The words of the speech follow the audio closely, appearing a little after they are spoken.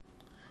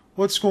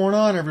What's going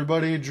on,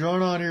 everybody?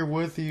 John on here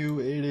with you.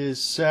 It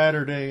is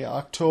Saturday,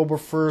 October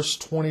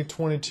 1st,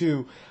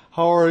 2022.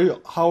 How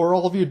are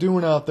all of you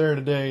doing out there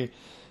today?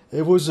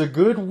 It was a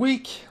good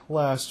week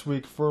last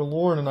week for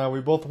Lauren and I.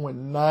 We both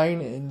went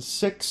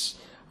 9-6.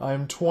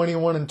 I'm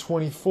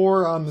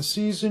 21-24 on the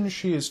season.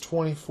 She is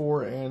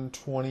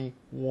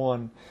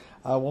 24-21.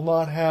 I will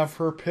not have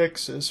her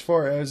picks as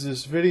far as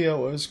this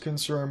video is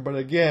concerned, but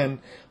again,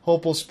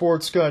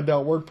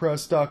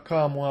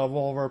 hopefulsportsguide.wordpress.com will have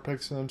all of our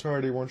picks in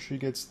entirety once she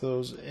gets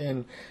those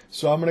in.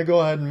 So I'm going to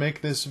go ahead and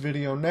make this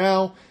video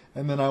now,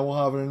 and then I will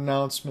have an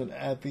announcement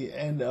at the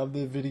end of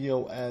the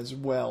video as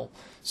well.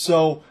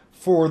 So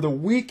for the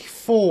Week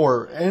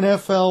 4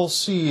 NFL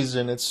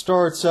season, it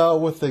starts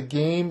out with a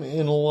game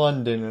in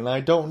London, and I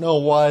don't know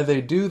why they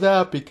do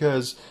that,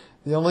 because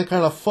the only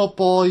kind of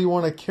football you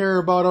want to care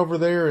about over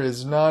there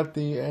is not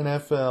the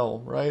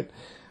NFL, right?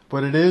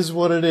 But it is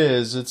what it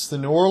is. It's the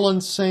New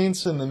Orleans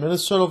Saints and the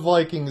Minnesota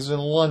Vikings in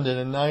London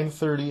at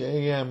 9:30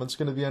 a.m. It's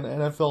going to be on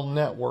NFL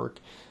Network.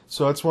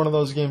 So it's one of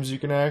those games you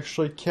can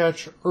actually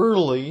catch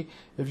early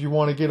if you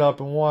want to get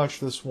up and watch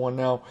this one.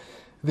 Now,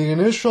 the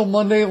initial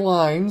Monday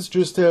lines,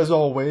 just as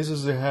always,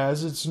 as it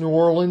has, it's New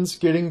Orleans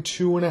getting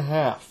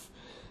 2.5.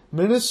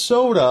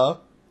 Minnesota,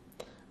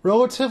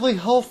 relatively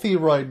healthy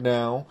right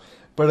now.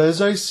 But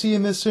as I see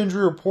in this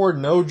injury report,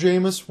 no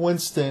Jameis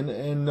Winston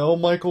and no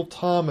Michael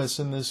Thomas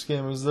in this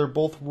game, as they're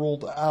both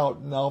ruled out.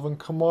 And Alvin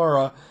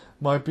Kamara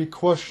might be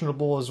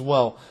questionable as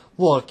well.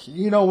 Look,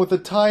 with the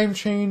time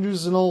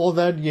changes and all of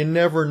that, you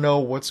never know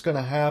what's going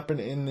to happen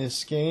in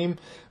this game.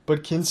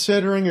 But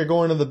considering you're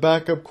going to the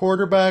backup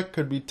quarterback,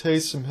 could be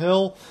Taysom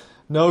Hill,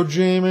 no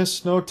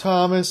Jameis, no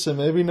Thomas, and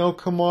maybe no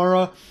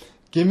Kamara.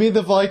 Give me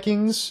the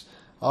Vikings.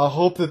 I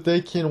hope that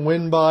they can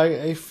win by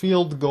a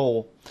field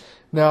goal.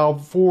 Now,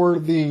 for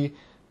the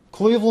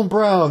Cleveland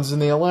Browns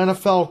and the Atlanta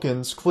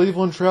Falcons,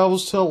 Cleveland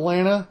travels to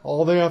Atlanta.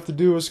 All they have to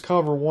do is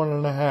cover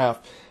 1.5.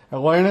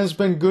 Atlanta has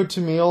been good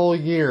to me all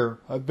year.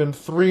 I've been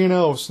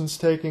 3-0 since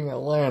taking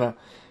Atlanta.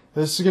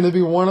 This is going to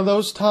be one of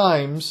those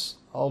times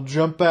I'll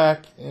jump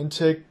back and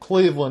take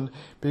Cleveland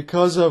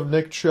because of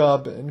Nick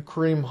Chubb and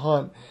Kareem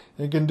Hunt.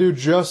 It can do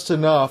just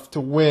enough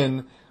to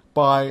win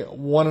by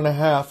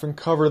 1.5 and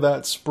cover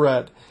that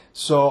spread.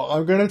 So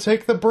I'm going to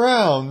take the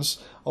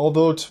Browns,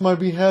 although to my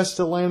behest,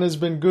 Atlanta's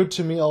been good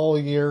to me all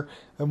year,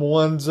 and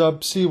we'll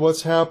see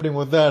what's happening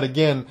with that.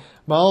 Again,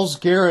 Myles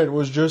Garrett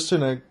was just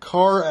in a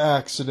car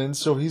accident,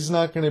 so he's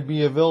not going to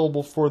be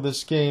available for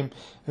this game,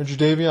 and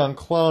Jadeveon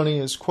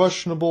Clowney is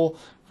questionable.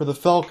 For the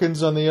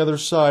Falcons on the other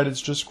side, it's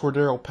just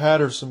Cordero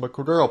Patterson, but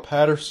Cordero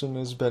Patterson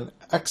has been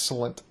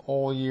excellent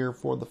all year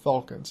for the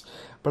Falcons.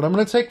 But I'm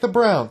going to take the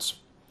Browns.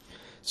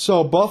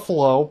 So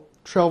Buffalo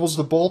travels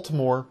to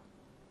Baltimore.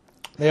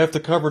 They have to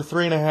cover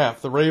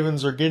 3.5. The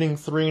Ravens are getting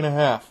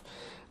 3.5.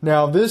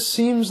 Now, this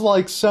seems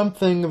like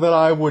something that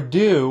I would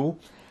do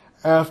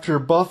after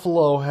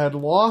Buffalo had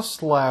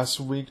lost last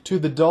week to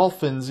the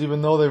Dolphins,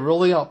 even though they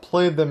really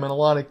outplayed them in a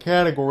lot of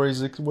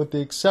categories, with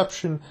the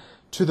exception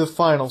to the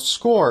final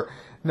score.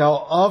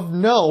 Now, of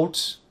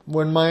note,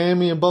 when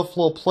Miami and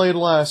Buffalo played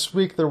last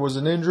week, there was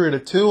an injury to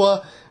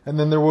Tua, and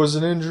then there was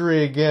an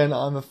injury again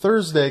on the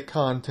Thursday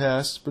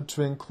contest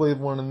between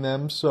Cleveland and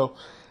them. So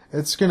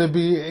it's going to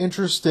be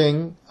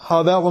interesting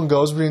how that one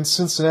goes between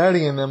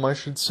Cincinnati and them, I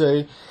should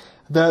say,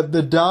 that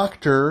the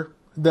doctor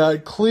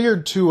that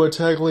cleared Tua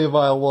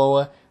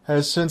Tagovailoa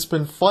has since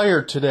been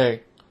fired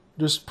today.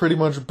 Just pretty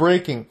much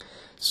breaking.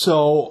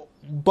 So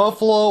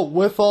Buffalo,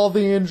 with all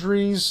the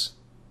injuries,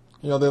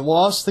 they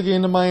lost the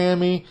game to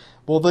Miami.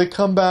 Will they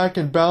come back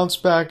and bounce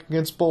back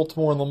against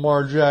Baltimore and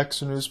Lamar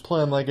Jackson, who's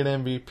playing like an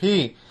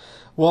MVP?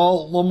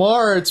 Well,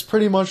 Lamar, it's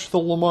pretty much the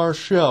Lamar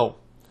show.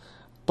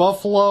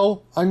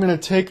 Buffalo, I'm going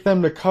to take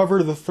them to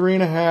cover the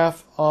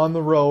 3.5 on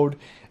the road,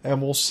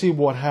 and we'll see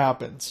what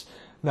happens.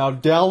 Now,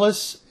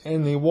 Dallas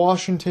and the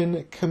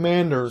Washington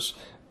Commanders.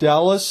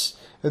 Dallas,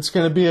 it's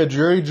going to be at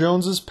Jerry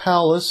Jones's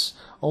Palace,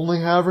 only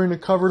having to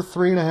cover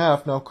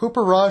 3.5. Now,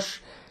 Cooper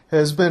Rush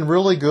has been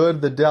really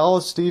good. The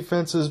Dallas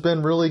defense has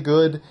been really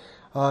good.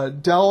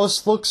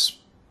 Dallas looks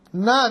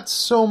not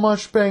so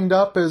much banged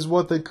up as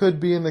what they could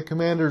be, and the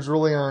Commanders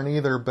really aren't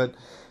either, but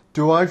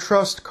do I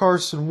trust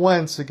Carson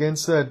Wentz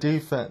against that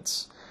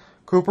defense?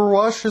 Cooper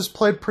Rush has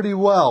played pretty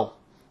well.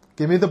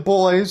 Give me the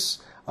boys.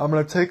 I'm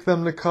going to take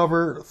them to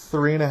cover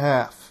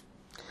 3.5.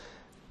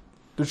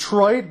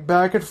 Detroit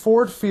back at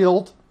Ford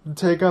Field to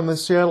take on the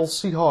Seattle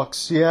Seahawks.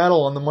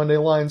 Seattle on the Monday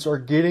lines are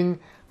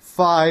getting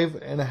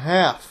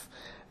 5.5.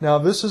 Now,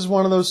 this is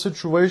one of those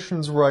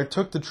situations where I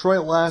took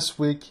Detroit last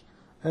week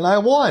and I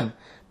won,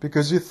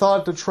 because you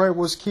thought Detroit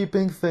was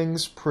keeping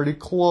things pretty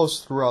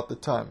close throughout the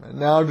time. And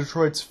now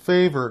Detroit's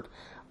favored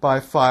by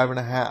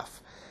 5.5.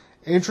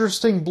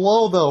 Interesting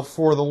blow, though,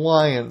 for the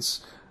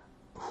Lions.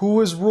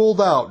 Who is ruled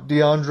out?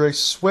 DeAndre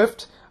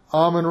Swift,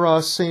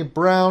 Amon-Ra St.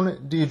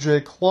 Brown,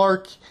 DJ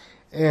Clark,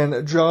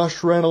 and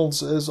Josh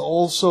Reynolds is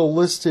also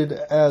listed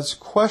as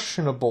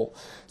questionable.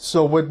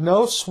 So with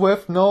no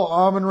Swift, no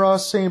Amon-Ra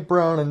St.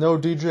 Brown, and no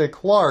DJ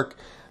Clark,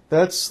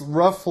 that's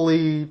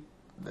roughly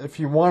if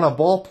you want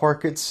to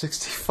ballpark it,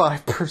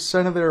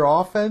 65% of their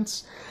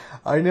offense.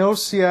 I know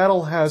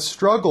Seattle has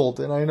struggled,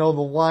 and I know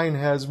the line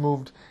has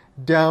moved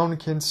down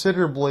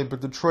considerably,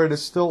 but Detroit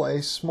is still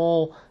a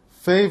small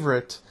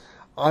favorite.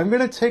 I'm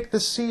going to take the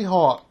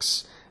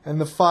Seahawks and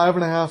the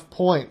 5.5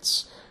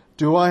 points.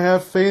 Do I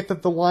have faith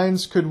that the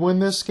Lions could win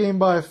this game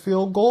by a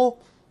field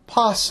goal?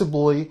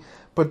 Possibly,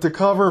 but to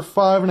cover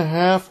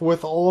 5.5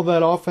 with all of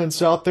that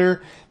offense out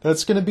there,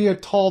 that's going to be a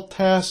tall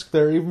task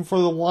there, even for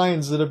the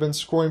Lions that have been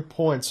scoring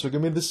points. So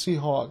give me the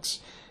Seahawks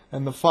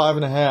and the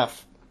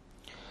 5.5.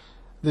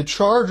 The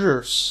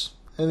Chargers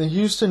and the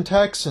Houston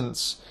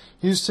Texans.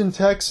 Houston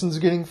Texans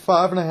getting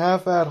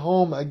 5.5 at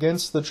home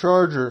against the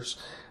Chargers.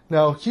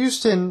 Now,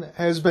 Houston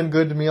has been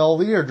good to me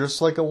all year,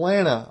 just like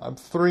Atlanta. I'm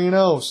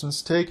 3-0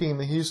 since taking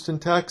the Houston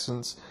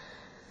Texans.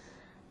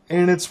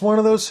 And it's one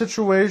of those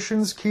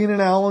situations. Keenan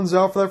Allen's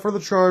out for the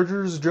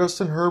Chargers.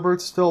 Justin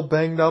Herbert's still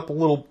banged up a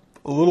little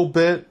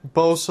bit.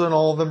 Bosa and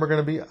all of them are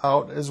going to be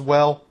out as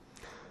well.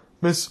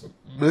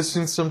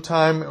 Missing some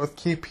time with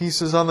key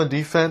pieces on the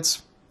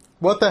defense.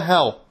 What the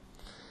hell?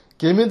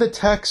 Give me the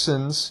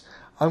Texans.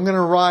 I'm going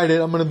to ride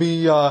it. I'm going to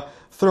be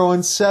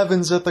throwing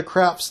sevens at the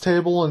craps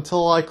table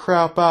until I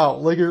crap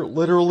out,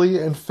 literally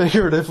and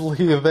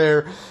figuratively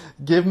there.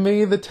 Give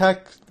me the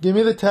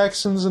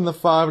Texans and the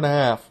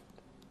 5.5.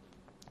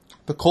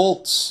 The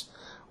Colts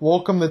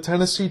welcome the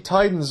Tennessee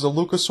Titans to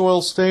Lucas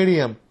Oil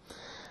Stadium.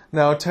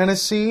 Now,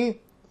 Tennessee,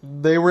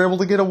 they were able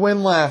to get a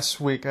win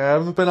last week. I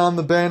haven't been on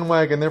the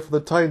bandwagon there for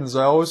the Titans.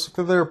 I always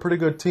think they're a pretty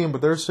good team,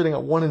 but they're sitting at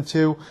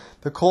 1-2.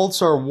 The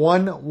Colts are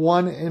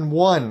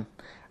 1-1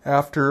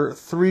 after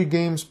 3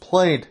 games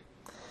played.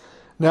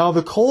 Now,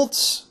 the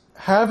Colts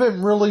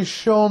haven't really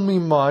shown me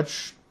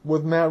much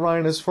with Matt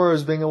Ryan as far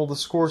as being able to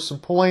score some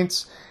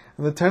points,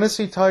 and the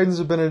Tennessee Titans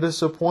have been a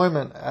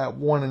disappointment at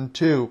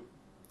 1-2.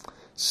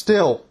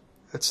 Still,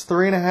 it's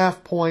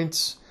 3.5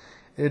 points.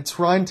 It's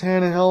Ryan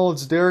Tannehill,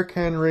 it's Derrick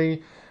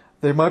Henry.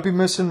 They might be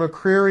missing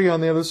McCreary on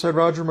the other side,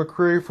 Roger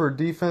McCreary for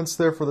defense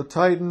there for the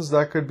Titans.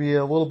 That could be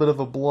a little bit of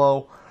a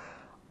blow.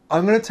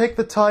 I'm going to take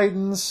the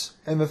Titans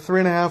and the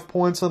 3.5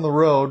 points on the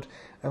road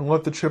and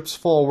let the chips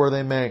fall where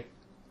they may.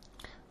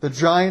 The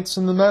Giants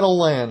in the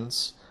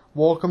Meadowlands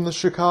welcome the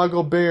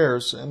Chicago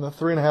Bears and the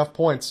 3.5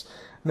 points.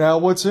 Now,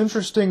 what's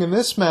interesting in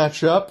this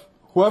matchup,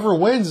 whoever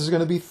wins is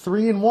going to be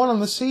 3-1 on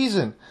the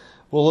season.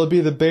 Will it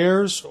be the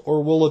Bears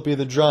or will it be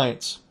the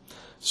Giants?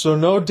 So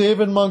no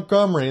David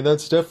Montgomery.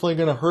 That's definitely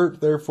going to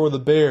hurt there for the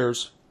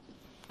Bears.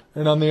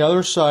 And on the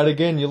other side,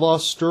 again, you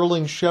lost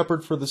Sterling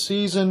Shepard for the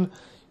season.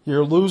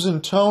 You're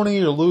losing Tony.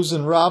 You're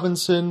losing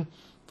Robinson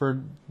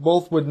for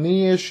both with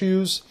knee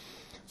issues.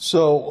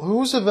 So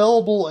who's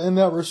available in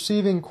that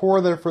receiving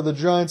core there for the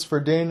Giants for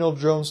Daniel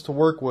Jones to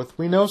work with?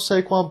 We know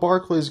Saquon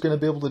Barkley is going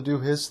to be able to do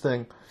his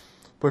thing.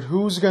 But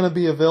who's going to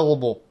be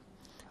available?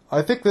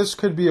 I think this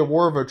could be a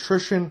war of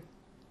attrition.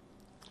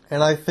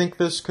 And I think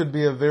this could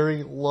be a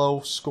very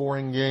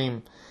low-scoring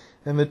game.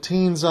 And the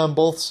teams on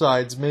both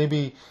sides,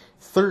 maybe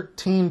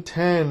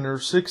 13-10 or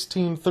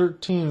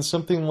 16-13,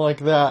 something like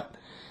that.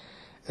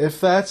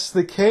 If that's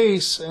the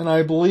case, and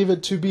I believe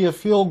it to be a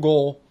field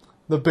goal,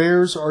 the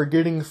Bears are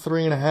getting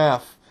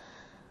 3.5.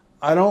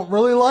 I don't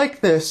really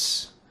like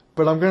this,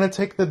 but I'm going to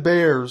take the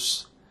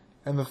Bears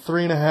and the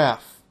 3.5.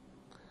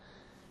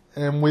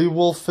 And we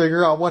will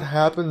figure out what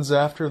happens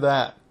after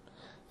that.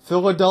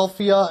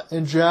 Philadelphia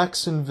and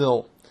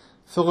Jacksonville.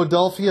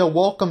 Philadelphia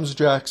welcomes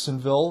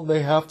Jacksonville.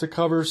 They have to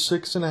cover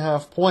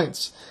 6.5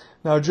 points.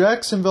 Now,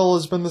 Jacksonville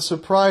has been the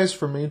surprise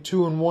for me.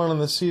 2-1 in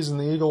the season.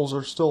 The Eagles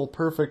are still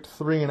perfect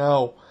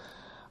 3-0.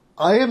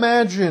 I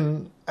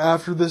imagine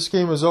after this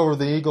game is over,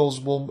 the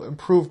Eagles will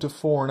improve to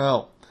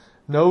 4-0.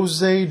 No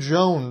Zay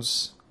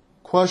Jones.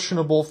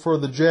 Questionable for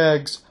the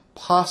Jags.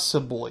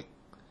 Possibly.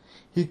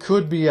 He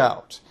could be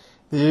out.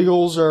 The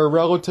Eagles are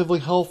relatively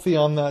healthy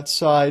on that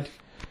side.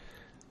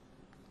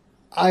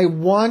 I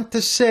want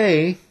to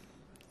say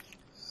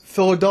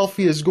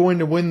Philadelphia is going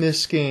to win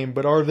this game,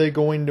 but are they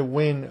going to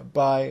win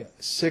by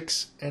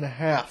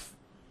 6.5?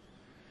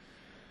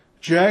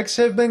 Jags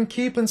have been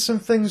keeping some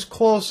things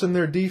close, and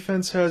their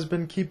defense has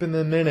been keeping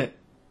them in it.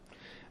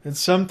 And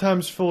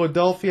sometimes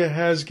Philadelphia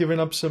has given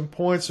up some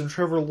points, and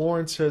Trevor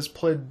Lawrence has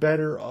played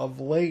better of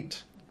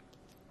late.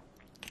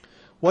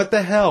 What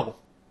the hell?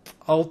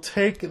 I'll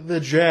take the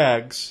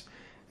Jags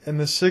and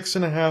the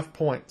 6.5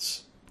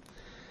 points.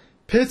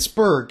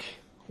 Pittsburgh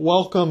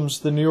welcomes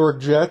the New York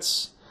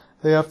Jets.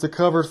 They have to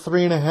cover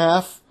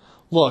 3.5.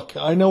 Look,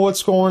 I know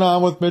what's going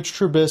on with Mitch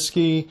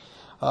Trubisky.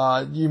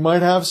 You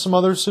might have some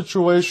other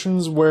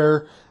situations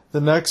where the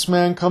next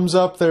man comes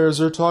up there as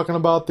they're talking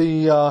about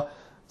the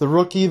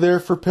rookie there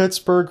for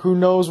Pittsburgh. Who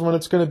knows when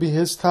it's going to be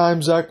his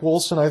time. Zach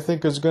Wilson, I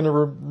think, is going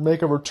to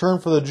make a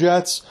return for the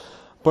Jets.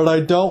 But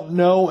I don't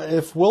know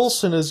if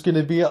Wilson is going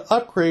to be an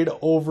upgrade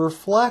over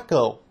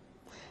Flacco.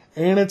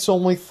 And it's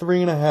only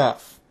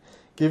 3.5.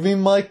 Give me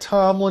Mike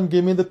Tomlin.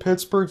 Give me the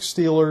Pittsburgh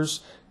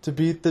Steelers to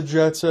beat the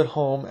Jets at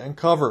home and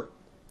cover.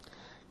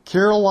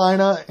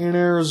 Carolina and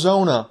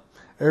Arizona.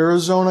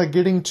 Arizona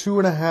getting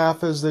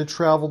 2.5 as they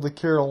travel to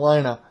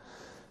Carolina.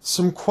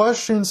 some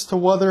questions to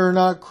whether or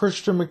not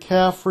Christian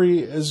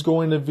McCaffrey is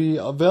going to be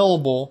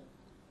available.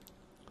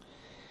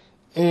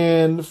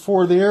 And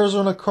for the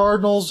Arizona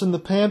Cardinals and the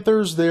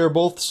Panthers, they are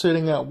both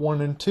sitting at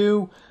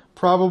 1-2.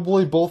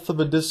 Probably both of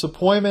a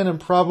disappointment, and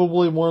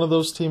probably one of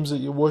those teams that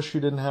you wish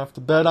you didn't have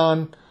to bet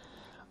on.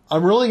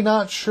 I'm really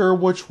not sure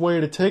which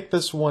way to take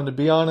this one, to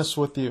be honest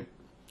with you.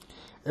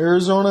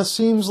 Arizona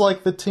seems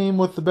like the team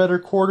with the better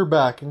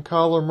quarterback in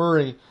Kyler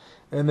Murray,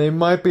 and they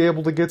might be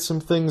able to get some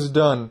things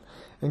done.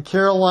 And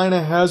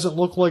Carolina hasn't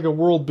looked like a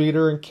world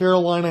beater, and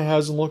Carolina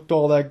hasn't looked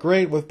all that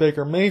great with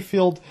Baker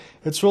Mayfield.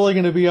 It's really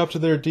going to be up to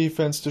their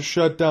defense to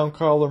shut down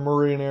Kyler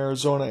Murray in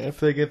Arizona if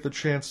they get the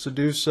chance to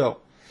do so.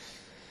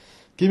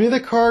 Give me the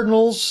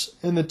Cardinals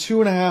in the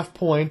 2.5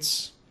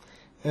 points,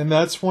 and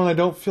that's one I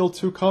don't feel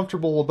too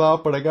comfortable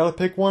about, but I got to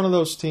pick one of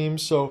those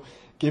teams, so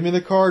give me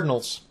the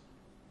Cardinals.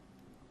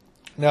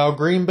 Now,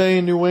 Green Bay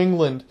and New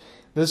England.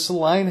 This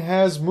line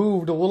has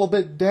moved a little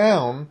bit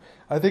down.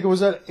 I think it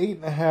was at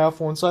 8.5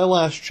 once I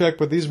last checked,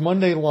 but these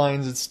Monday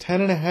lines, it's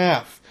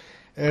 10.5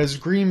 as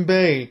Green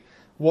Bay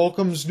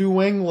welcomes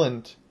New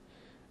England.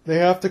 They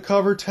have to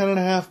cover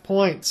 10.5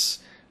 points.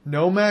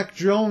 No Mac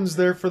Jones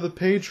there for the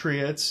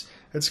Patriots.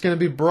 It's going to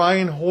be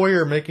Brian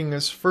Hoyer making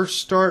his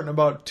first start in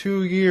about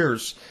 2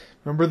 years.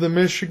 Remember the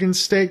Michigan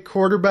State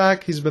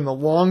quarterback? He's been the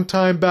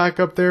long-time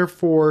backup there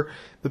for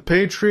the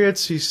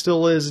Patriots. He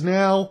still is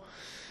now.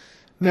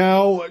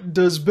 Now,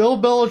 does Bill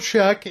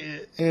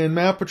Belichick and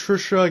Matt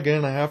Patricia,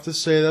 again, I have to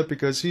say that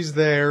because he's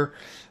there,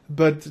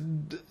 but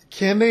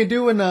can they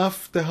do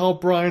enough to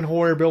help Brian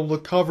Hoyer be able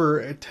to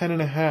cover at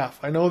 10.5?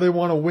 I know they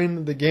want to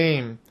win the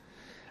game.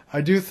 I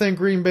do think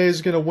Green Bay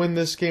is going to win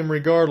this game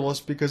regardless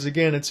because,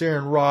 again, it's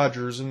Aaron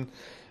Rodgers, and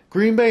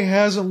Green Bay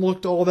hasn't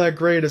looked all that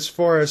great as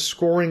far as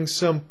scoring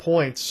some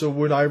points, so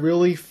would I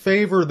really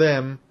favor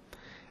them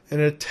in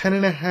a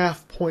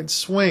 10.5 point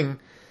swing?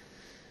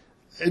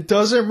 It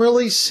doesn't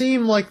really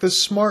seem like the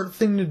smart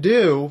thing to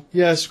do.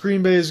 Yes,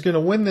 Green Bay is going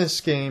to win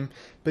this game,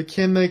 but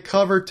can they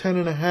cover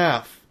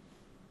 10.5?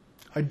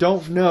 I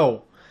don't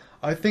know.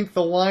 I think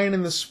the line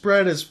and the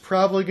spread is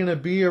probably going to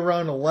be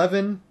around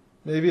 11,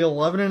 maybe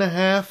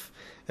 11.5,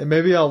 and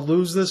maybe I'll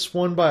lose this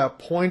one by a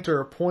point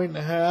or a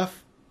 1.5.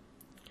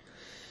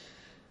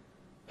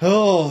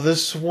 Oh,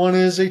 this one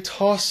is a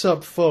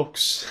toss-up,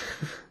 folks.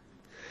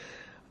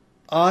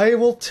 I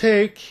will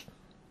take...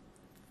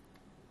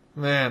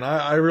 Man,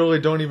 I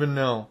really don't even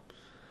know.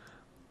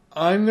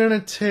 I'm going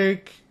to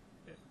take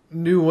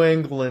New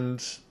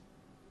England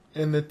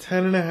in the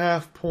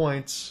 10.5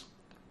 points.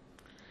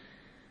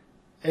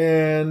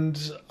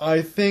 And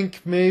I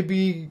think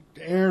maybe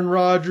Aaron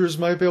Rodgers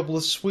might be able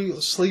to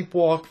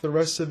sleepwalk the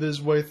rest of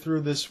his way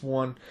through this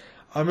one.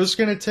 I'm just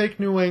going to take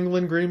New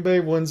England. Green Bay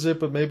wins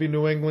it, but maybe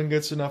New England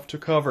gets enough to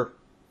cover.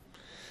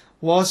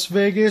 Las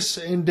Vegas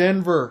and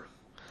Denver.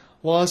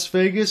 Las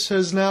Vegas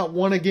has not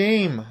won a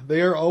game.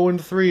 They are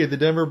 0-3. The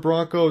Denver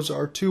Broncos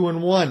are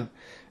 2-1.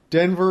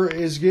 Denver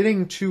is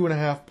getting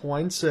 2.5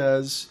 points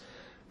as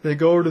they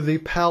go to the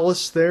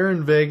Palace there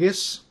in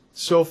Vegas,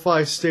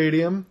 SoFi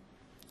Stadium.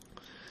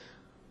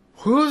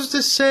 Who's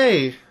to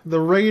say the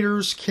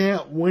Raiders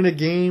can't win a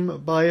game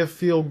by a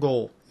field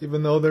goal,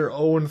 even though they're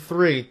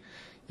 0-3?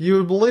 You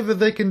would believe that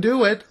they can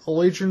do it.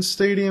 Allegiant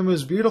Stadium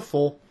is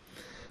beautiful.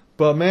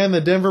 But, man, the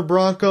Denver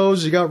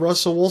Broncos, you got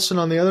Russell Wilson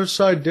on the other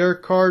side.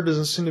 Derek Carr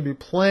doesn't seem to be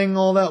playing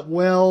all that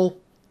well.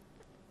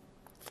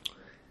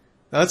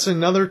 That's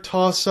another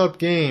toss-up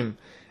game.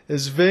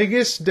 Is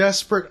Vegas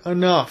desperate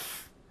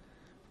enough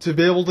to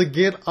be able to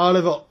get out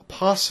of a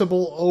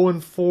possible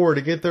 0-4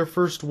 to get their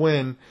first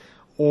win?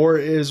 Or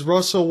is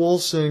Russell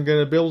Wilson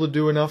going to be able to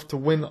do enough to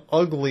win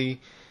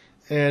ugly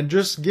and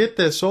just get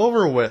this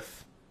over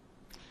with?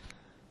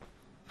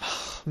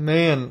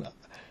 Man,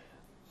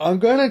 I'm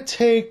going to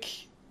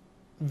take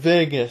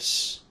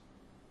Vegas.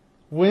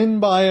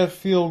 Win by a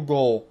field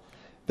goal.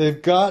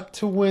 They've got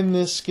to win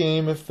this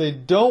game. If they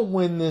don't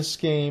win this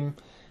game,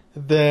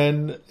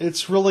 then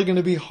it's really going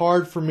to be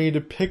hard for me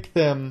to pick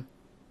them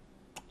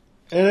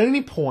at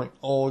any point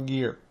all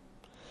year.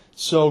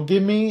 So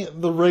give me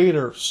the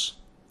Raiders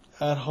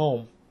at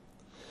home.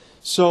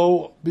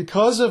 So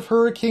because of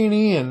Hurricane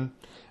Ian,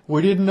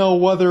 we didn't know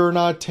whether or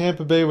not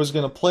Tampa Bay was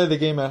going to play the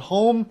game at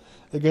home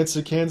against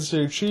the Kansas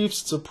City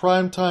Chiefs. It's a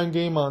primetime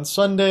game on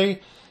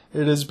Sunday.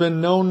 It has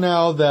been known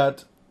now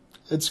that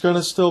it's going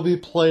to still be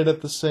played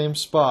at the same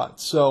spot.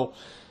 So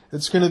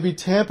it's going to be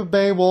Tampa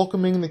Bay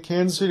welcoming the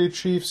Kansas City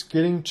Chiefs,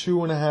 getting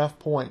 2.5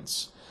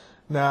 points.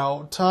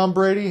 Now, Tom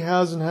Brady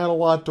hasn't had a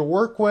lot to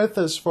work with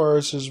as far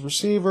as his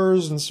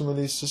receivers and some of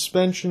these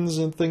suspensions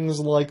and things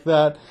like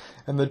that.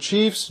 And the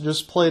Chiefs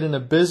just played an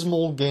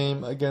abysmal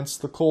game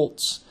against the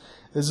Colts.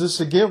 Is this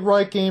a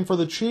get-right game for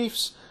the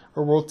Chiefs,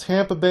 or will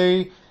Tampa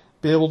Bay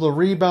be able to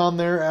rebound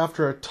there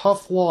after a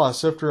tough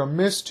loss, after a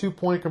missed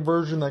 2-point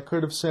conversion that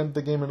could have sent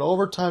the game into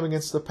overtime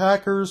against the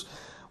Packers?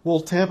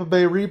 Will Tampa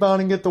Bay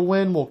rebound and get the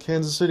win? Will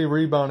Kansas City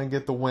rebound and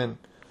get the win?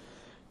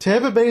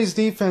 Tampa Bay's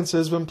defense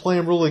has been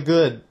playing really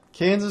good.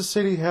 Kansas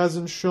City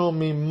hasn't shown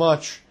me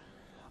much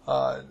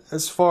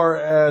As far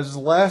as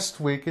last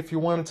week, if you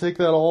want to take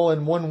that all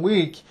in 1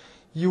 week,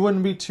 you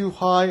wouldn't be too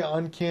high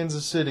on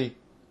Kansas City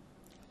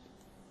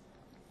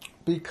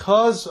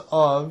because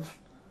of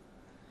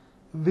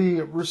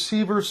the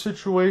receiver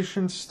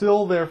situation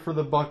still there for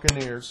the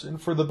Buccaneers,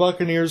 and for the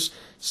Buccaneers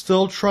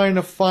still trying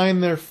to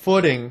find their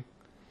footing.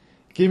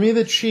 Give me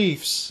the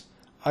Chiefs.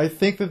 I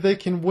think that they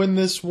can win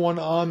this one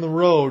on the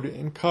road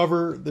and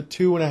cover the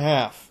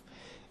 2.5.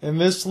 And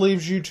this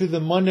leaves you to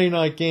the Monday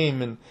night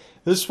game. And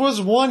this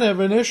was one of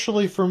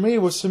initially for me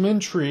with some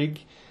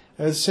intrigue,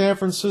 as San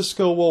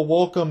Francisco will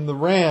welcome the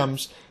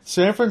Rams.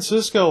 San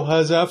Francisco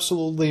has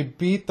absolutely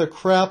beat the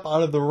crap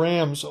out of the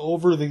Rams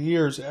over the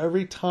years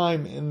every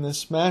time in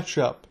this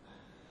matchup.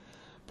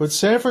 But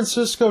San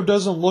Francisco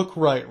doesn't look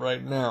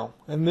right now.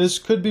 And this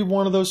could be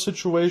one of those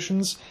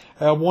situations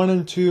at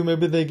 1-2,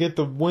 maybe they get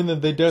the win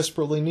that they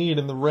desperately need,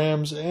 and the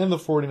Rams and the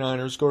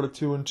 49ers go to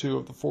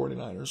 2-2 if the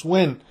 49ers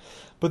win.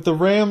 But the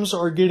Rams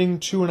are getting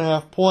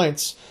 2.5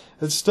 points.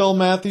 It's still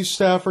Matthew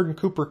Stafford and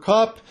Cooper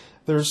Kupp.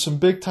 There's some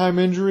big-time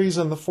injuries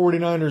on the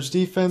 49ers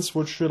defense,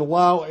 which should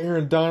allow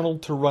Aaron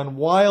Donald to run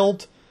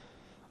wild.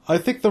 I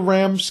think the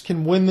Rams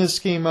can win this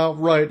game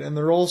outright, and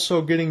they're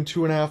also getting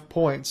 2.5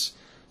 points.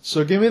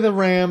 So give me the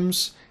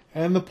Rams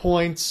and the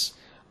points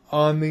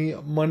on the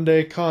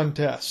Monday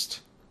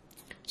contest.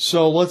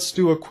 So let's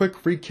do a quick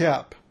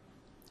recap.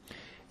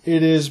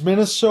 It is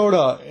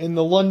Minnesota in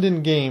the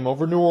London game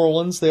over New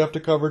Orleans. They have to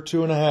cover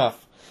 2.5.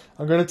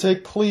 I'm going to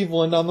take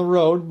Cleveland on the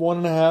road,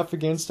 1.5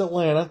 against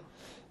Atlanta.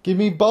 Give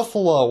me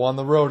Buffalo on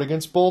the road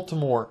against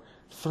Baltimore.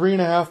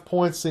 3.5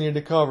 points they need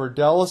to cover.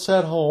 Dallas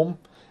at home,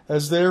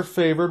 as they're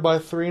favored by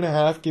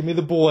 3.5. Give me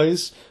the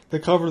boys to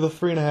cover the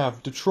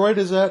 3.5. Detroit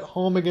is at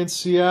home against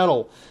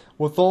Seattle.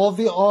 With all of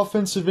the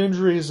offensive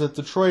injuries that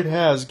Detroit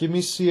has, give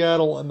me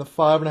Seattle and the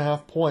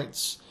 5.5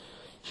 points.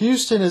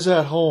 Houston is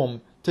at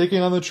home,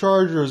 taking on the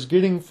Chargers,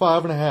 getting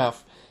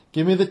 5.5.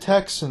 Give me the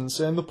Texans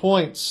and the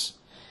points.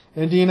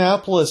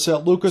 Indianapolis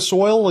at Lucas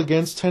Oil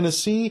against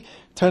Tennessee.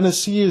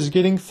 Tennessee is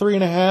getting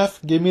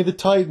 3.5. Give me the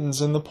Titans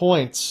and the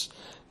points.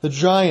 The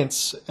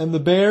Giants and the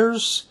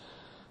Bears.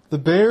 The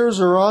Bears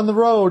are on the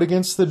road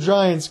against the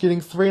Giants, getting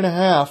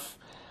 3.5.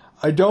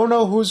 I don't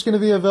know who's going to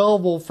be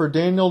available for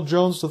Daniel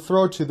Jones to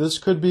throw to. This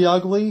could be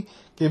ugly.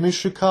 Give me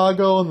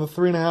Chicago and the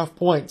 3.5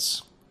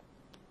 points.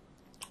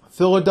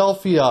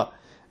 Philadelphia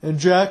and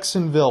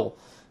Jacksonville.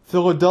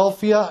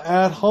 Philadelphia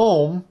at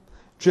home.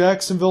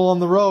 Jacksonville on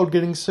the road,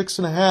 getting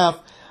 6.5.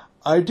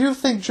 I do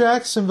think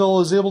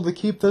Jacksonville is able to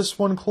keep this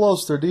one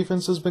close. Their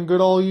defense has been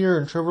good all year,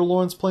 and Trevor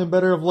Lawrence playing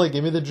better of late.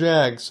 Give me the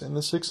Jags and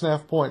the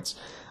 6.5 points.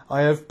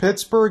 I have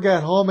Pittsburgh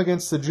at home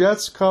against the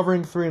Jets,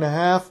 covering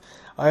 3.5.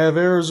 I have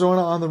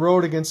Arizona on the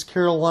road against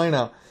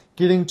Carolina,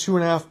 getting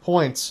 2.5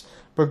 points.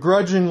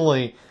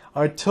 Begrudgingly,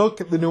 I took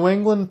the New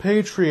England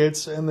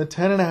Patriots and the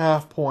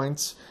 10.5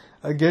 points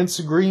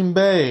against Green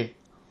Bay.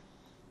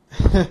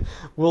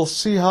 We'll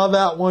see how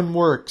that one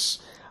works.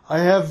 I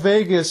have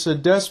Vegas, a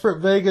desperate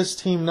Vegas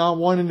team not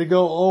wanting to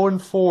go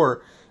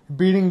 0-4,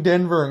 beating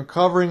Denver and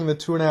covering the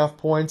 2.5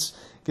 points.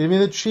 Give me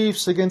the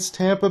Chiefs against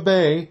Tampa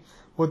Bay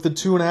with the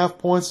 2.5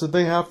 points that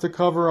they have to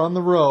cover on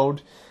the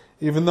road.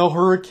 Even though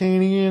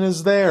Hurricane Ian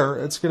is there,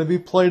 it's going to be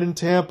played in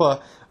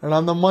Tampa. And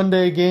on the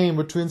Monday game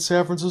between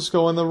San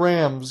Francisco and the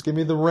Rams, give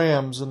me the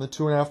Rams and the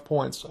 2.5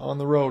 points on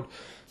the road.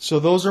 So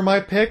those are my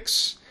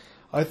picks.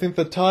 I think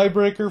the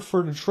tiebreaker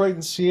for Detroit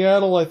and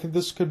Seattle, I think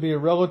this could be a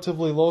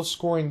relatively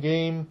low-scoring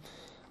game.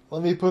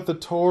 Let me put the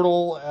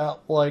total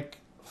at like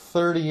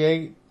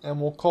 38, and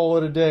we'll call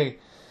it a day.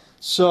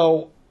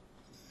 So,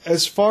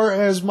 as far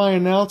as my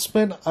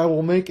announcement, I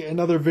will make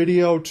another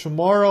video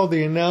tomorrow.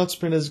 The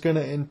announcement is going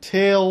to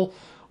entail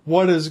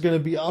what is going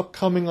to be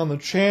upcoming on the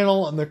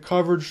channel and the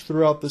coverage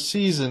throughout the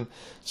season.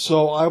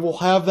 So I will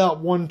have that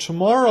one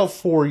tomorrow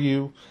for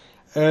you,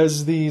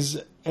 as these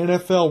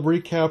NFL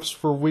recaps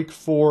for Week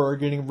 4 are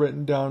getting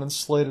written down and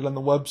slated on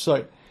the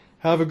website.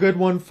 Have a good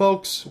one,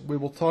 folks. We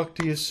will talk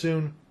to you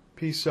soon.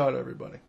 Peace out, everybody.